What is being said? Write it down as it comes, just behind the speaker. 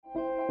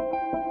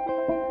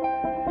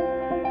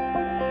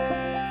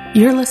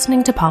You're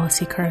listening to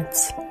Policy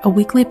Currents, a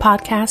weekly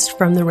podcast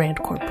from the RAND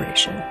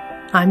Corporation.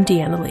 I'm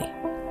Deanna Lee.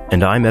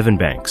 And I'm Evan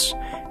Banks.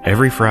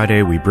 Every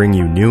Friday, we bring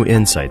you new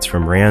insights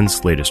from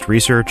RAND's latest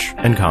research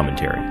and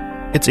commentary.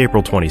 It's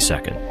April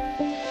 22nd.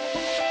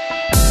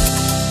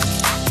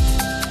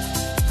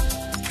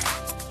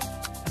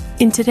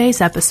 In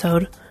today's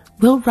episode,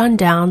 we'll run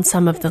down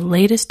some of the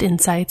latest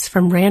insights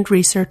from RAND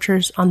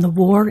researchers on the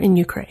war in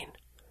Ukraine.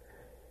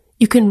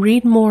 You can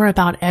read more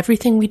about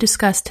everything we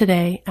discussed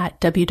today at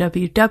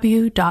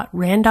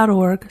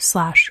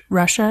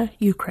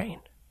www.rand.org/Russia-Ukraine.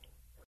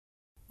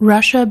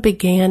 Russia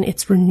began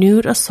its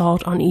renewed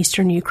assault on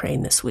eastern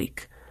Ukraine this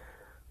week.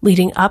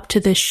 Leading up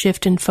to this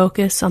shift in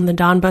focus on the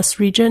Donbas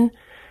region,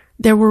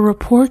 there were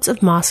reports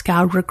of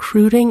Moscow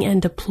recruiting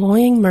and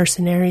deploying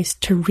mercenaries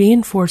to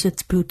reinforce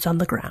its boots on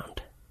the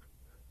ground.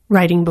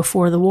 Writing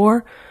before the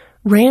war,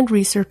 RAND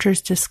researchers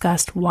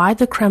discussed why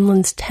the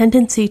Kremlin's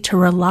tendency to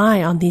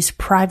rely on these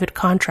private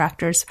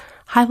contractors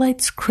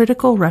highlights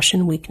critical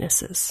Russian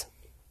weaknesses.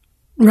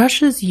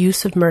 Russia's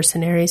use of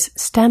mercenaries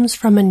stems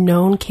from a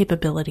known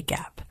capability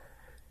gap.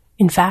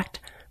 In fact,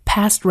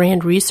 past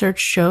RAND research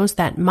shows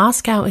that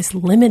Moscow is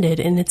limited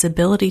in its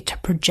ability to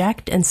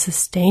project and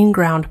sustain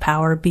ground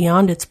power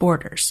beyond its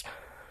borders,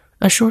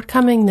 a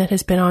shortcoming that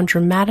has been on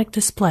dramatic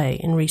display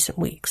in recent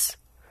weeks.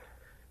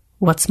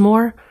 What's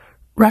more,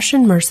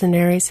 Russian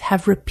mercenaries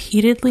have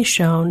repeatedly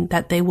shown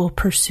that they will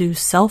pursue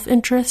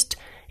self-interest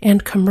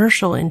and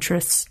commercial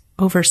interests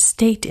over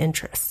state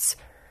interests,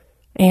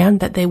 and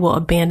that they will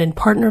abandon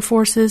partner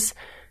forces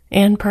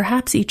and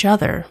perhaps each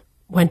other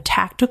when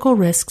tactical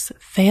risks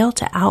fail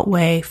to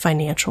outweigh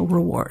financial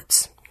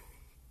rewards.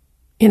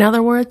 In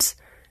other words,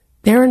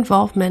 their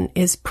involvement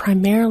is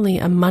primarily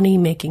a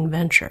money-making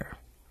venture.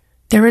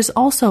 There is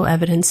also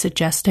evidence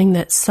suggesting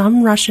that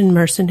some Russian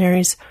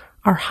mercenaries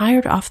are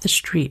hired off the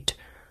street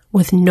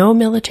with no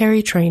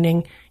military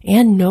training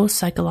and no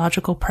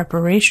psychological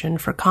preparation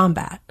for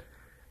combat.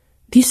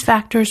 These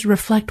factors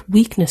reflect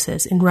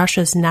weaknesses in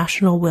Russia's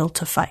national will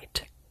to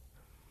fight.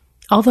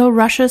 Although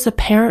Russia's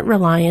apparent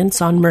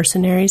reliance on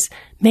mercenaries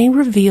may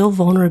reveal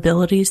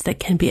vulnerabilities that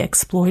can be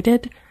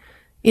exploited,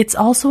 it's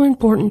also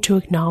important to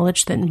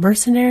acknowledge that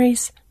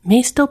mercenaries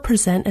may still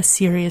present a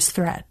serious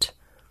threat.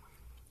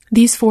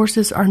 These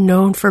forces are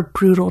known for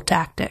brutal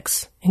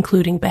tactics,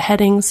 including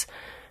beheadings,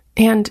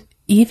 and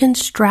even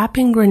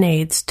strapping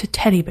grenades to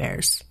teddy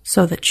bears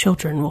so that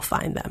children will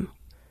find them.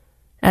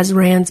 As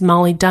RAND's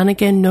Molly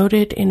Dunnigan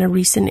noted in a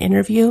recent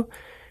interview,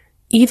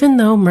 even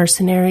though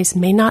mercenaries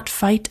may not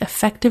fight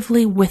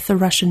effectively with the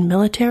Russian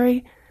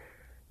military,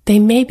 they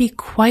may be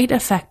quite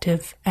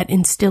effective at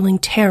instilling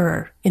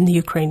terror in the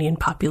Ukrainian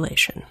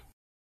population.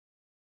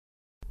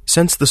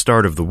 Since the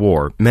start of the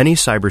war, many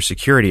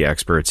cybersecurity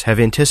experts have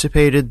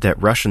anticipated that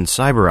Russian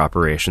cyber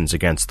operations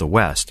against the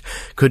West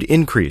could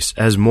increase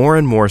as more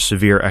and more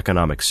severe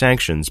economic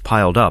sanctions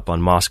piled up on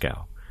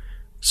Moscow.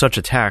 Such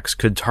attacks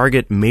could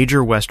target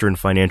major Western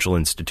financial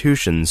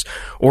institutions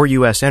or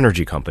U.S.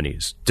 energy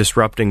companies,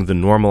 disrupting the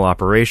normal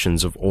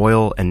operations of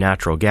oil and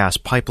natural gas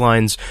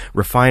pipelines,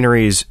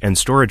 refineries, and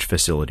storage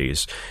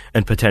facilities,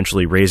 and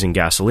potentially raising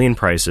gasoline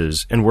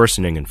prices and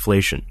worsening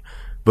inflation,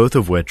 both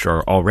of which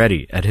are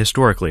already at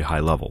historically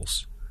high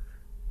levels.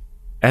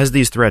 As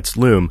these threats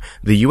loom,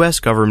 the U.S.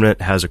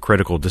 government has a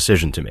critical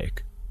decision to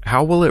make.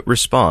 How will it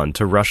respond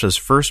to Russia's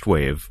first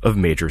wave of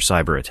major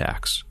cyber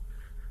attacks?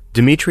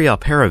 Dmitry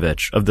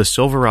Alperovich of the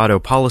Silverado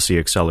Policy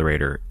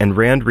Accelerator and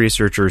RAND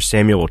researcher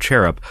Samuel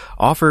Cherub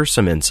offer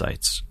some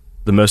insights.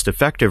 The most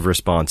effective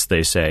response,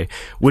 they say,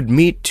 would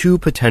meet two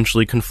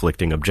potentially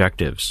conflicting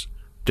objectives: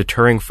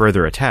 deterring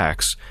further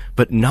attacks,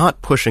 but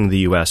not pushing the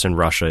U.S. and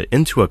Russia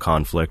into a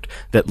conflict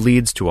that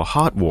leads to a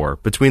hot war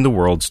between the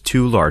world's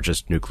two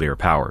largest nuclear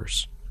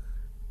powers.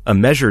 A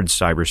measured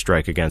cyber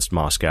strike against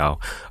Moscow,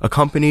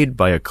 accompanied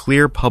by a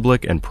clear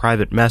public and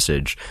private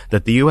message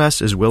that the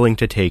U.S. is willing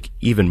to take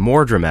even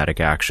more dramatic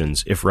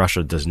actions if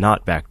Russia does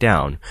not back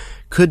down,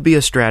 could be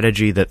a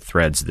strategy that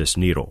threads this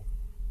needle.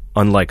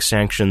 Unlike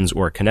sanctions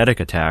or kinetic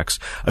attacks,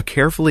 a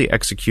carefully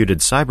executed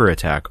cyber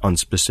attack on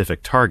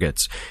specific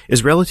targets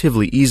is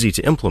relatively easy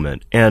to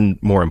implement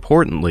and, more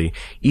importantly,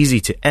 easy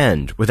to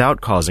end without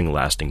causing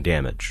lasting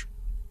damage.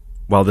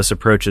 While this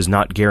approach is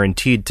not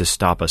guaranteed to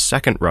stop a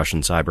second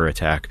Russian cyber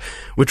attack,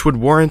 which would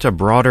warrant a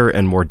broader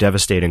and more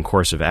devastating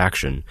course of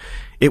action,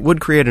 it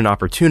would create an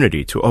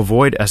opportunity to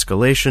avoid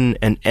escalation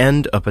and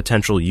end a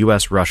potential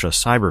U.S.-Russia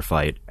cyber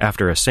fight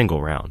after a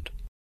single round.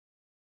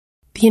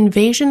 The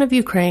invasion of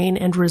Ukraine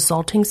and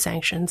resulting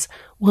sanctions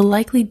will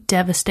likely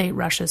devastate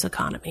Russia's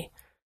economy.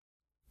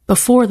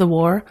 Before the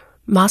war,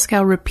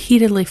 Moscow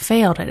repeatedly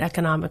failed at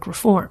economic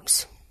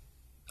reforms.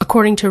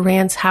 According to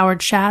RAND's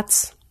Howard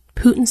Schatz,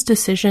 Putin's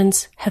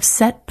decisions have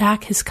set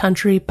back his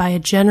country by a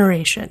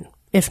generation,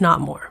 if not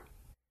more.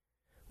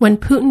 When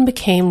Putin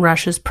became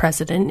Russia's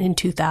president in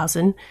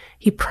 2000,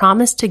 he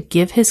promised to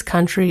give his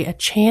country a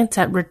chance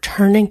at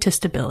returning to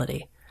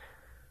stability.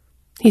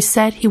 He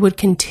said he would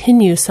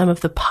continue some of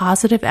the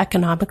positive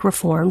economic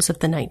reforms of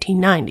the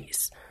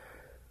 1990s.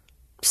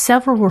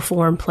 several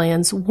reform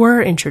plans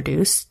were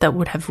introduced that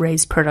would have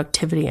raised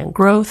productivity and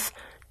growth,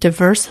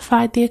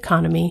 diversified the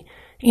economy,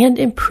 and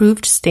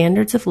improved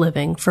standards of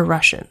living for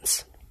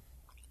Russians.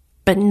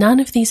 But none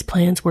of these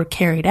plans were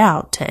carried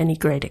out to any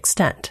great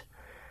extent.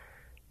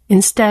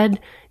 Instead,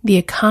 the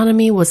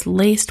economy was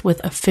laced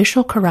with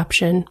official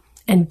corruption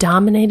and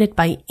dominated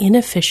by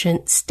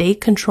inefficient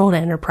state-controlled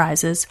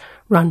enterprises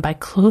run by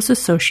close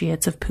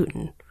associates of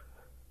Putin,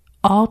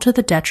 all to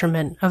the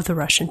detriment of the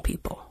Russian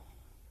people.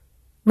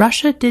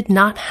 Russia did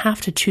not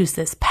have to choose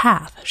this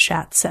path,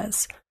 Schatz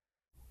says.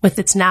 With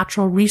its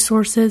natural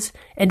resources,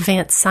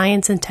 advanced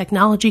science and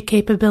technology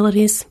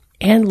capabilities,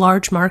 and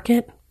large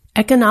market,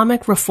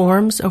 economic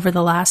reforms over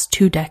the last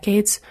 2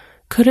 decades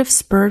could have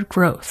spurred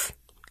growth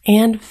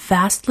and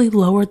vastly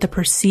lowered the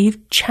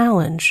perceived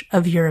challenge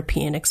of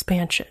European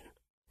expansion.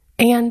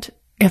 And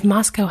if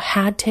Moscow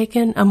had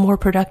taken a more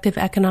productive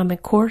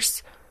economic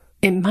course,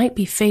 it might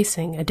be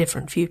facing a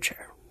different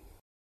future.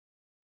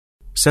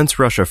 Since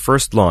Russia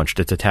first launched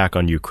its attack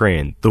on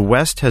Ukraine, the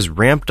West has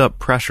ramped up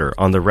pressure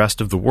on the rest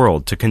of the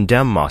world to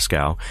condemn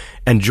Moscow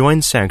and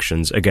join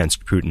sanctions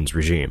against Putin's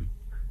regime.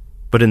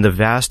 But in the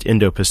vast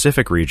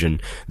Indo-Pacific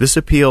region, this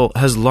appeal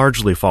has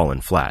largely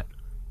fallen flat.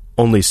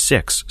 Only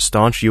 6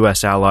 staunch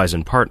U.S. allies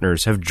and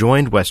partners have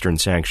joined Western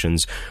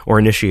sanctions or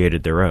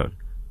initiated their own: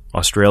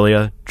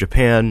 Australia,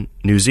 Japan,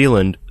 New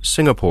Zealand,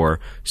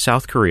 Singapore,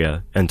 South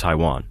Korea, and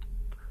Taiwan.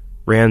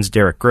 RAND's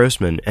Derek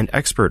Grossman, an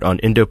expert on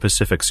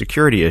Indo-Pacific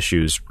security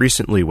issues,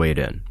 recently weighed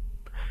in.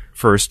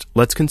 First,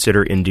 let's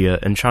consider India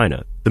and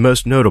China, the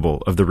most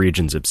notable of the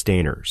region's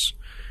abstainers.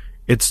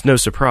 It's no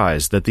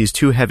surprise that these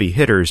 2 heavy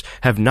hitters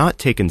have not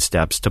taken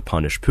steps to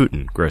punish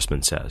Putin,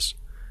 Grossman says.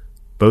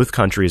 Both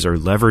countries are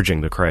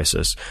leveraging the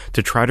crisis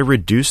to try to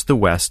reduce the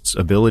West's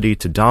ability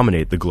to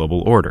dominate the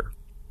global order.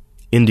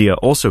 India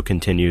also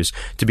continues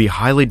to be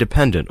highly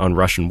dependent on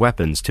Russian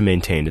weapons to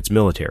maintain its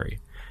military.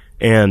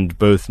 And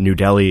both New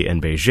Delhi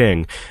and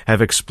Beijing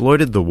have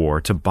exploited the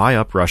war to buy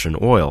up Russian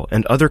oil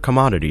and other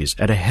commodities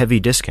at a heavy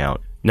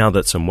discount now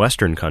that some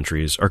Western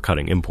countries are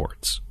cutting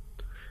imports.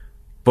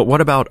 But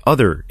what about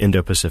other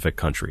Indo-Pacific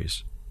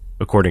countries?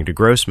 According to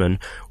Grossman,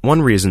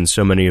 one reason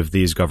so many of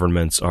these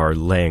governments are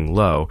laying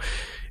low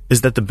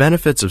is that the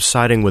benefits of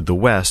siding with the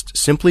West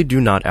simply do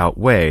not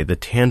outweigh the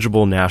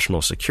tangible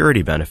national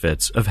security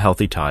benefits of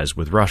healthy ties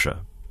with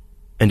Russia.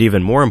 And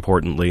even more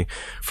importantly,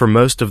 for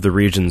most of the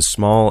region's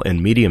small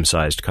and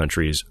medium-sized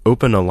countries,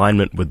 open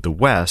alignment with the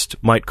West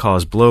might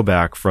cause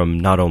blowback from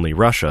not only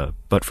Russia,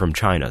 but from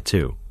China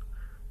too.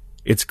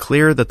 It's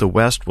clear that the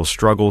West will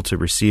struggle to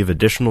receive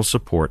additional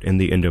support in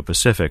the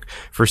Indo-Pacific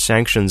for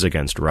sanctions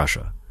against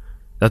Russia.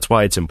 That's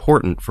why it's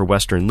important for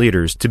Western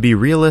leaders to be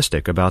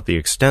realistic about the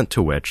extent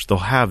to which they'll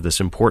have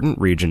this important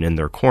region in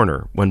their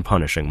corner when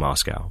punishing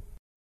Moscow.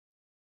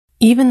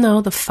 Even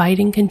though the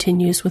fighting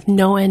continues with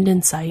no end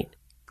in sight,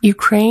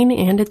 Ukraine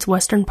and its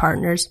Western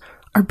partners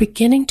are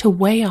beginning to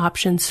weigh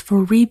options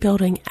for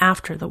rebuilding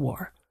after the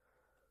war.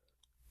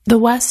 The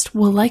West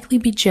will likely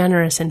be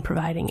generous in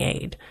providing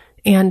aid,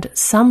 and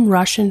some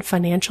Russian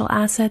financial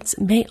assets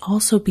may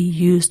also be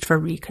used for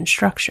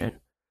reconstruction.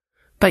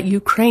 But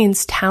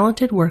Ukraine's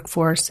talented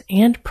workforce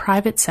and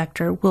private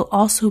sector will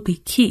also be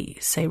key,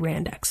 say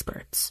RAND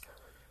experts.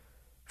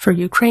 For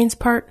Ukraine's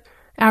part,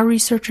 our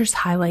researchers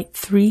highlight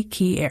 3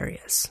 key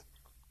areas.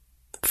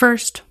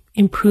 First,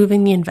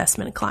 improving the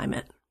investment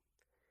climate.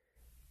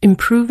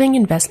 Improving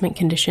investment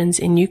conditions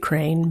in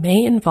Ukraine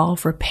may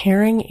involve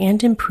repairing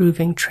and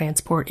improving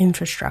transport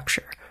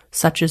infrastructure,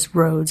 such as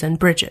roads and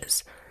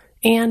bridges,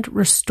 and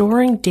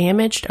restoring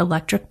damaged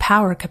electric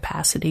power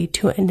capacity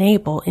to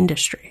enable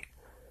industry.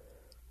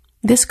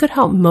 This could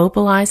help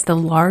mobilize the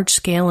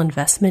large-scale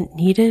investment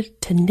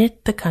needed to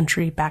knit the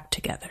country back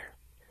together.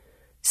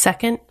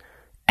 Second,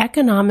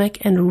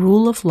 economic and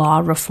rule of law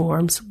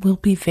reforms will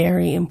be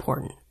very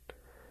important.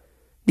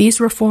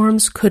 These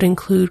reforms could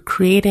include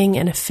creating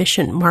an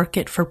efficient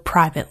market for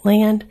private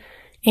land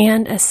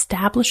and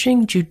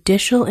establishing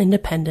judicial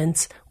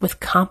independence with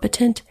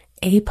competent,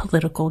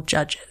 apolitical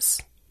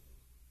judges.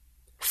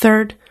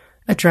 Third,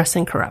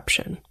 addressing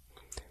corruption.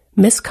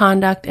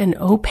 Misconduct and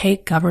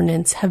opaque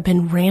governance have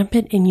been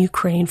rampant in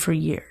Ukraine for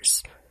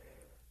years.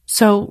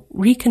 So,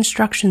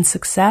 reconstruction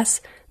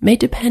success may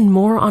depend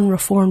more on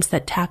reforms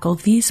that tackle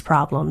these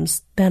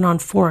problems than on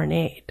foreign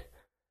aid.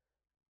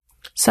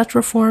 Such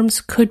reforms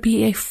could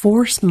be a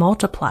force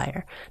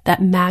multiplier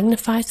that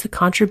magnifies the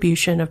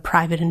contribution of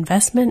private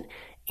investment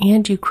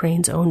and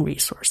Ukraine's own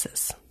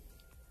resources.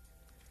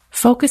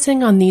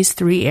 Focusing on these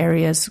 3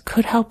 areas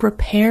could help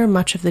repair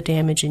much of the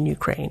damage in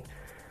Ukraine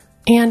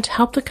and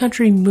help the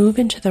country move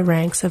into the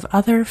ranks of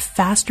other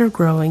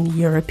faster-growing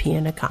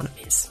European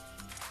economies.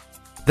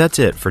 That's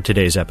it for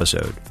today's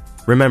episode.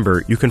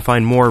 Remember, you can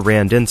find more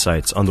RAND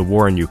insights on the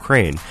war in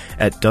Ukraine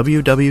at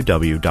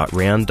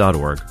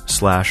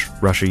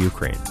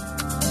www.rand.org/Russia-Ukraine.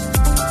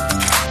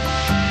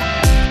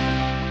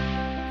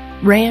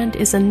 RAND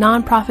is a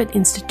nonprofit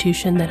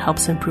institution that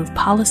helps improve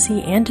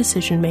policy and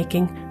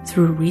decision-making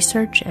through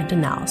research and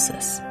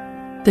analysis.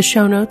 The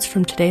show notes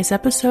from today's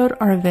episode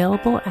are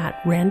available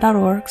at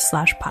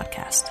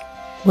rand.org/podcast.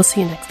 We'll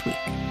see you next week.